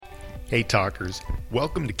Hey talkers,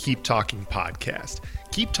 welcome to Keep Talking Podcast.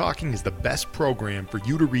 Keep Talking is the best program for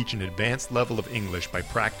you to reach an advanced level of English by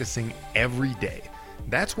practicing every day.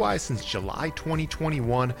 That's why since July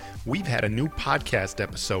 2021, we've had a new podcast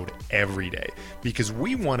episode every day, because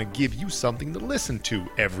we want to give you something to listen to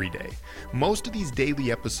every day. Most of these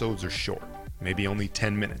daily episodes are short, maybe only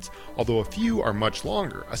 10 minutes, although a few are much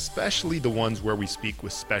longer, especially the ones where we speak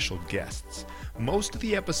with special guests. Most of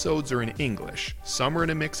the episodes are in English. Some are in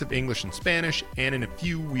a mix of English and Spanish, and in a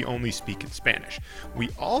few we only speak in Spanish. We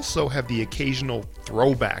also have the occasional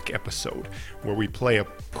throwback episode where we play a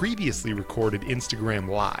previously recorded Instagram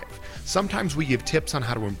Live. Sometimes we give tips on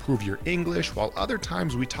how to improve your English, while other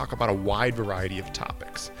times we talk about a wide variety of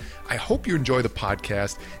topics. I hope you enjoy the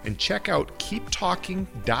podcast, and check out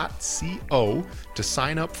keeptalking.co to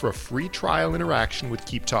sign up for a free trial interaction with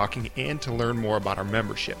Keep Talking and to learn more about our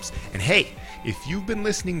memberships. And hey, if you've been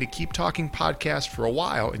listening to Keep Talking Podcast for a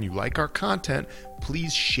while and you like our content,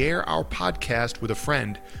 please share our podcast with a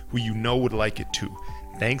friend who you know would like it too.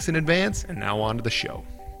 Thanks in advance, and now on to the show.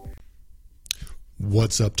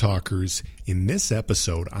 What's up, talkers? In this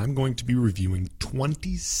episode, I'm going to be reviewing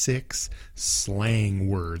 26 slang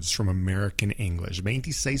words from American English.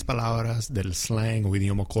 26 palabras del slang o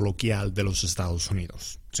idioma coloquial de los Estados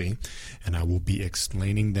Unidos. ¿Sí? And I will be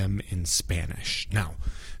explaining them in Spanish. Now,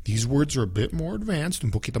 these words are a bit more advanced,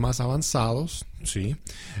 un poquito más avanzados, ¿sí?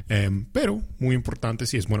 Pero muy importante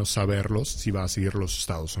si es bueno saberlos, si vas a ir a los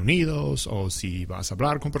Estados Unidos, o si vas a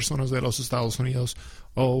hablar con personas de los Estados Unidos,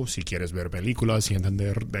 o si quieres ver películas y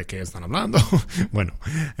entender de qué están hablando. Bueno,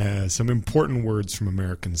 some important words from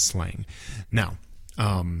American slang. Now,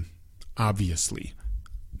 obviously,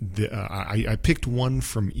 I picked one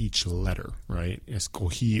from each letter, right?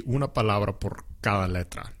 Escogí una palabra por cada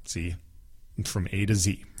letra, ¿sí? From A to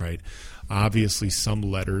Z, right? Obviously, some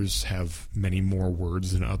letters have many more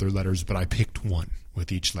words than other letters, but I picked one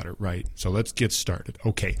with each letter, right? So let's get started.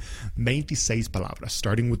 Okay, 26 palabras,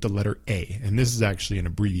 starting with the letter A, and this is actually an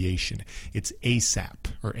abbreviation. It's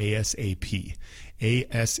ASAP, or ASAP.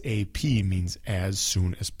 ASAP means as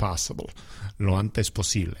soon as possible. Lo antes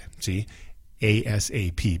posible, ¿sí?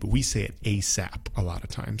 ASAP, but we say it ASAP a lot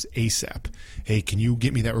of times. ASAP. Hey, can you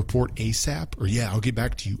get me that report ASAP? Or yeah, I'll get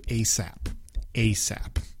back to you ASAP.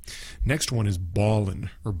 ASAP. Next one is ballin'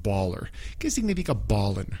 or baller. ¿Qué significa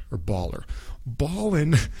ballin' or baller?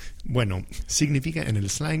 Ballin', bueno, significa, en el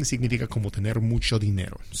slang, significa como tener mucho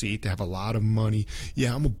dinero. ¿Sí? To have a lot of money.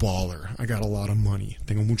 Yeah, I'm a baller. I got a lot of money.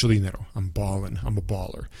 Tengo mucho dinero. I'm ballin'. I'm a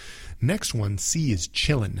baller. Next one, C, is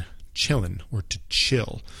chillin'. Chillin', or to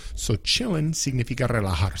chill. So chillin' significa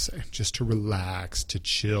relajarse, just to relax, to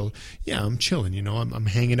chill. Yeah, I'm chilling, you know, I'm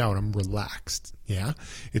hanging out, I'm relaxed. Yeah,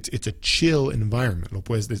 it's a chill environment. Lo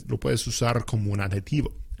puedes usar como un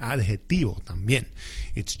adjetivo también.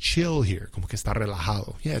 It's chill here, como que está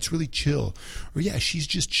relajado. Yeah, it's really chill. Or yeah, she's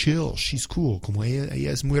just chill, she's cool, como ella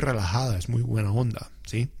es muy relajada, es muy buena onda.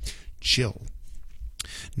 See, chill.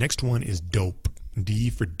 Next one is dope. D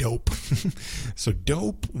for dope. So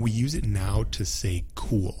dope, we use it now to say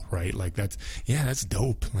cool, right? Like that's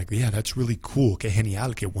dope. Like, yeah, that's really cool. Que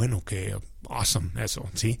genial, que bueno, que awesome, eso,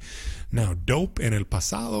 ¿sí? Now, dope en el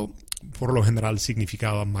pasado, por lo general,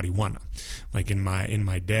 significaba marijuana. Like in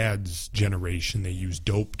my dad's generation, they used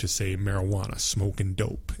dope to say marijuana, smoking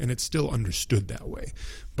dope, and it's still understood that way.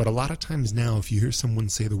 But a lot of times now, if you hear someone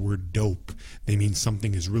say the word dope, they mean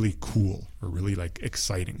something is really cool or really like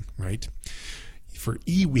exciting, right? For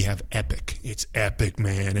E, we have epic. It's epic,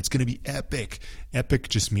 man. It's going to be epic. Epic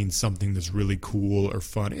just means something that's really cool or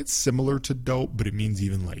fun. It's similar to dope, but it means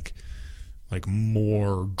even like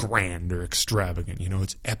more grand or extravagant. You know,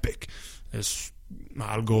 it's epic. Es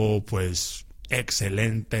algo, pues,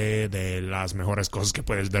 excelente, de las mejores cosas que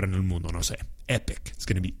puedes ver en el mundo. No sé. Epic. It's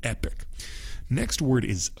going to be epic. Next word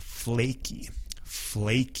is flaky.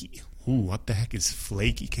 Flaky. Ooh, what the heck is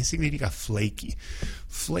flaky? ¿Qué significa flaky?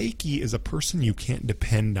 Flaky is a person you can't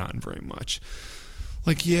depend on very much.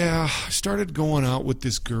 Like, yeah, I started going out with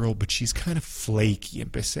this girl, but she's kind of flaky.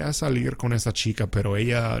 Empecé a salir con esa chica, pero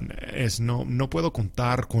ella no puedo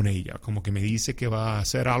contar con ella. Como que me dice que va a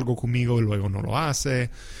hacer algo conmigo y luego no lo hace.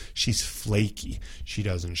 She's flaky. She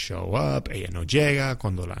doesn't show up. Ella no llega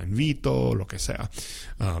cuando la invito, lo que sea.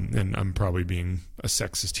 And I'm probably being a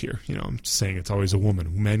sexist here. You know, I'm saying it's always a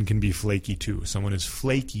woman. Men can be flaky too. Someone who's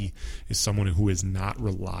flaky is someone who is not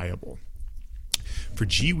reliable. For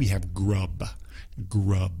G, we have grub.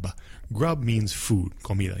 Grub. Grub means food,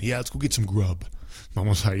 comida. Yeah, let's go get some grub.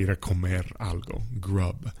 Vamos a ir a comer algo.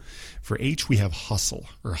 Grub. For H, we have hustle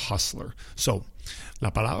or hustler. So,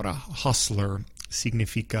 la palabra hustler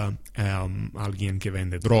significa alguien que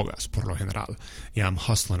vende drogas, por lo general. Yeah, I'm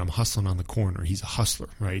hustling on the corner. He's a hustler,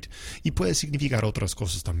 right? Y puede significar otras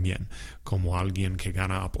cosas también, como alguien que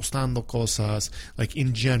gana apostando cosas. Like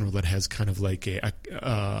in general, that has kind of like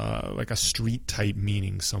a street type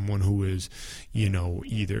meaning. Someone who is,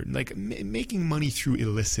 either like making money through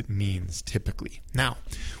illicit means, typically. Now,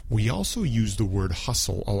 we also use the word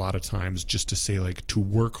hustle a lot of times just to say like to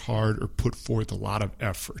work hard or put forth a lot of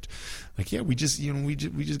effort. Like, yeah, we just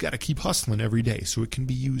got to keep hustling every day. So it can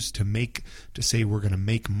be used to say we're going to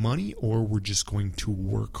make money or we're just going to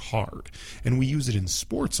work hard. And we use it in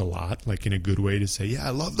sports a lot, like in a good way to say, yeah, I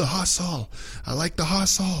love the hustle. I like the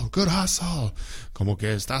hustle. Good hustle. Como que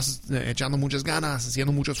estás echando muchas ganas,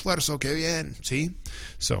 haciendo mucho esfuerzo. Qué bien. See?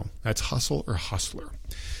 So that's hustle or hustler.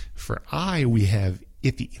 For I, we have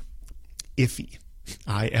iffy. Iffy.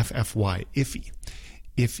 I-F-F-Y. Iffy.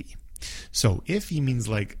 Iffy. So, iffy means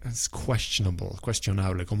like it's questionable,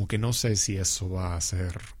 cuestionable, como que no sé si eso va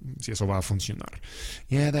a funcionar.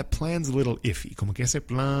 Yeah, that plan's a little iffy, como que ese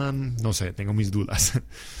plan, no sé, tengo mis dudas.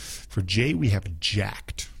 For J, we have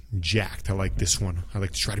jacked. Jacked. I like this one. I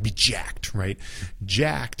like to try to be jacked, right?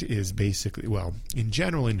 Jacked is basically, well, in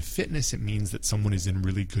general, in fitness, it means that someone is in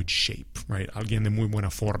really good shape, right? Alguien de muy buena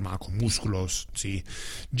forma, con músculos, ¿sí?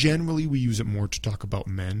 Generally, we use it more to talk about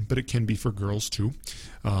men, but it can be for girls too.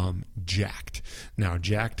 Jacked. Now,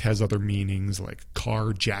 jacked has other meanings, like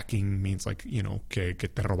carjacking means like, que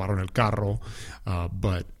te robaron el carro,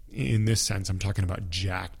 but in this sense, I'm talking about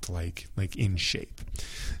jacked, like in shape.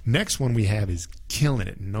 Next one we have is killing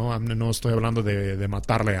it. No estoy hablando de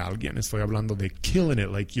matarle a alguien. Estoy hablando de killing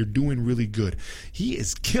it, like you're doing really good. He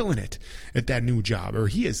is killing it at that new job, or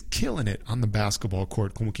he is killing it on the basketball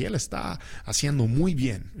court. Como que él está haciendo muy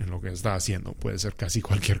bien en lo que está haciendo. Puede ser casi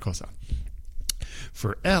cualquier cosa.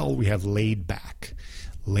 For L, we have laid back.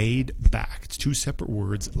 Laid back. It's two separate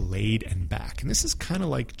words, laid and back. And this is kind of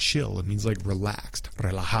like chill. It means like relaxed,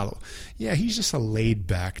 relajado. Yeah, he's just a laid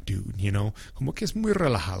back dude, Como que es muy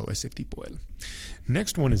relajado ese tipo él.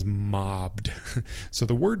 Next one is mobbed. So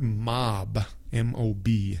the word mob,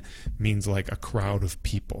 M-O-B, means like a crowd of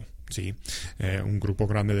people. ¿Sí? Un grupo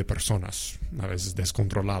grande de personas, a veces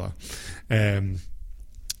descontrolada.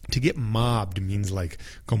 To get mobbed means like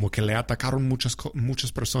como que le atacaron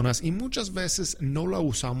muchas personas y muchas veces no la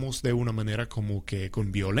usamos de una manera como que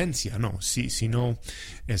con violencia, no, sino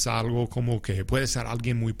es algo como que puede ser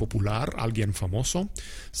alguien muy popular, alguien famoso,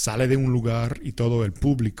 sale de un lugar y todo el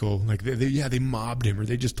público, like they mobbed him or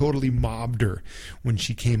they just totally mobbed her when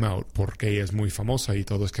she came out porque ella es muy famosa y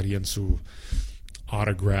todos querían su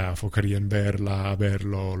autograph o querían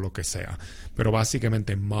verlo, lo que sea. Pero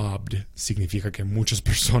básicamente mobbed significa que muchas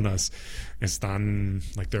personas están,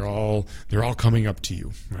 like they're all coming up to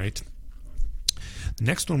you, right? The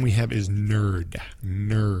next one we have is nerd.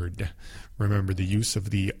 Nerd. Remember, the use of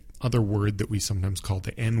the other word that we sometimes call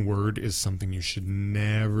the N word is something you should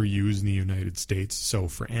never use in the United States. So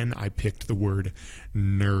for N, I picked the word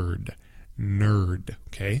nerd. Nerd,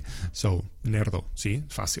 okay? So, nerdo, ¿sí?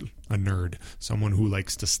 Fácil. A nerd. Someone who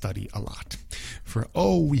likes to study a lot. For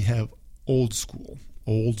O, we have old school.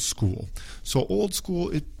 Old school. So, old school,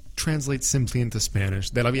 it translates simply into Spanish,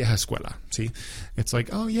 de la vieja escuela, ¿sí? It's like,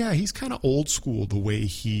 oh yeah, he's kind of old school the way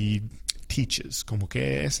he teaches. Como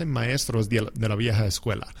que ese maestro es de la vieja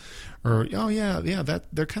escuela. Or, oh yeah,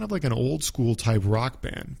 they're kind of like an old school type rock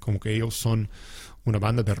band. Como que ellos son una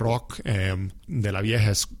banda de rock de la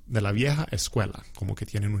vieja escuela, como que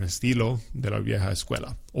tienen un estilo de la vieja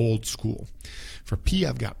escuela, old school. For P,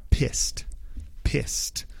 I've got pissed.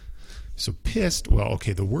 So pissed, well,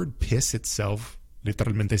 okay, the word piss itself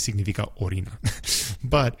literalmente significa orina.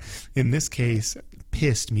 But in this case,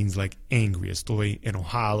 pissed means like angry. Estoy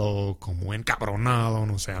enojado, como encabronado,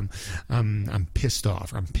 no sé. I'm pissed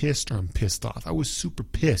off. I'm pissed or I'm pissed off. I was super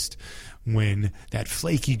pissed when that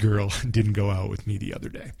flaky girl didn't go out with me the other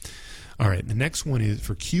day. All right, the next one is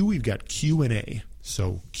for Q, we've got Q&A.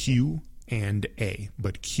 So Q and A,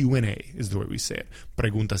 but Q&A is the way we say it.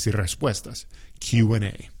 Preguntas y respuestas.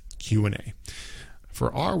 Q&A.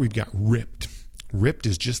 For R, we've got ripped. Ripped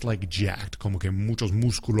is just like jacked, como que muchos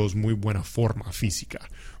músculos, muy buena forma física.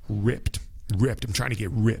 Ripped. I'm trying to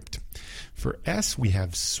get ripped. For S, we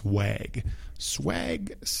have swag.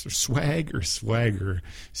 Swag or swagger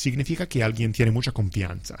significa que alguien tiene mucha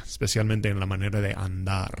confianza, especialmente en la manera de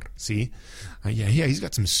andar, ¿sí? Yeah, he's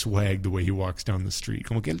got some swag the way he walks down the street.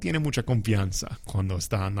 Como que él tiene mucha confianza cuando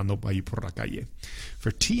está andando ahí por la calle.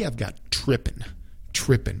 For T, I've got tripping.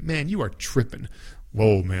 Tripping. Man, you are tripping.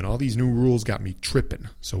 Whoa, man, all these new rules got me tripping.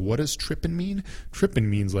 So what does tripping mean? Tripping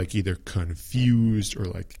means like either confused or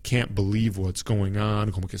like can't believe what's going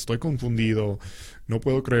on, como que estoy confundido, no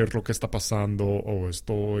puedo creer lo que está pasando, o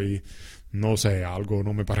estoy, no sé, algo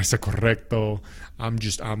no me parece correcto. I'm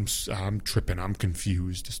tripping, I'm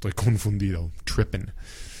confused, estoy confundido, tripping.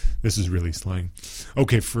 This is really slang.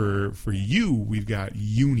 Okay, for you, we've got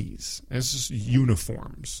unis. This is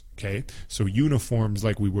uniforms, okay? So uniforms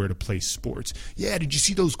like we wear to play sports. Yeah, did you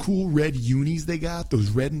see those cool red unis they got?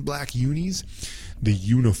 Those red and black unis? The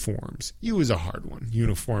uniforms. U is a hard one.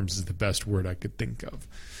 Uniforms is the best word I could think of.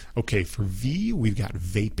 Okay, for V, we've got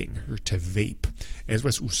vaping, or to vape. Eso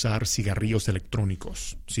es usar cigarrillos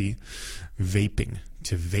electrónicos, ¿sí? Vaping,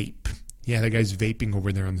 to vape. Yeah, that guy's vaping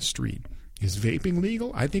over there on the street. Is vaping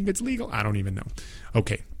legal? I think it's legal. I don't even know.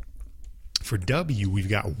 Okay. For W, we've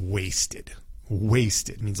got wasted.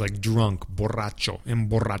 Wasted means like drunk, borracho,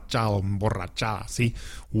 emborrachado, emborrachada. See?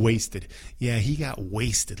 Wasted. Yeah, he got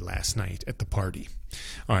wasted last night at the party.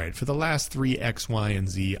 All right, for the last three, X, Y, and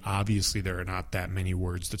Z, obviously there are not that many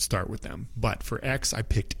words that start with them. But for X, I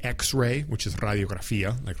picked X-ray, which is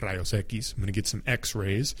radiografía, like rayos X. I'm going to get some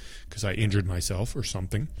X-rays because I injured myself or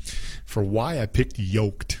something. For Y, I picked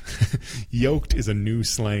yoked. Yoked is a new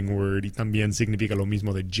slang word y también significa lo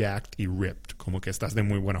mismo de jacked y ripped, como que estás de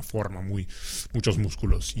muy buena forma, muchos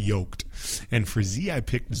músculos, yoked. And for Z, I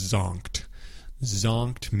picked zonked.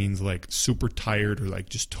 Zonked means like super tired or like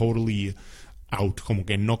just totally out, como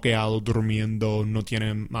que noqueado, durmiendo, no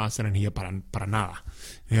tiene más energía para nada.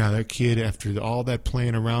 Yeah, that kid, after all that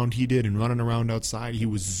playing around he did and running around outside, he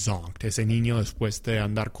was zonked. Ese niño, después de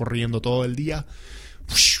andar corriendo todo el día,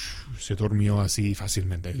 se durmió así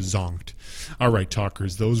fácilmente, zonked. All right,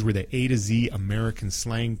 talkers, those were the A to Z American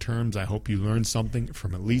slang terms. I hope you learned something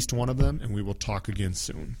from at least one of them, and we will talk again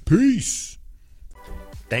soon. Peace!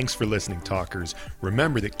 Thanks for listening, talkers.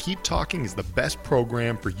 Remember that Keep Talking is the best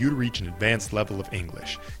program for you to reach an advanced level of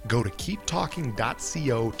English. Go to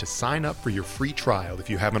keeptalking.co to sign up for your free trial if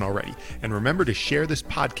you haven't already. And remember to share this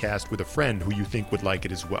podcast with a friend who you think would like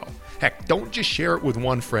it as well. Heck, don't just share it with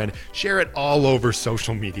one friend, share it all over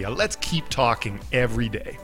social media. Let's keep talking every day.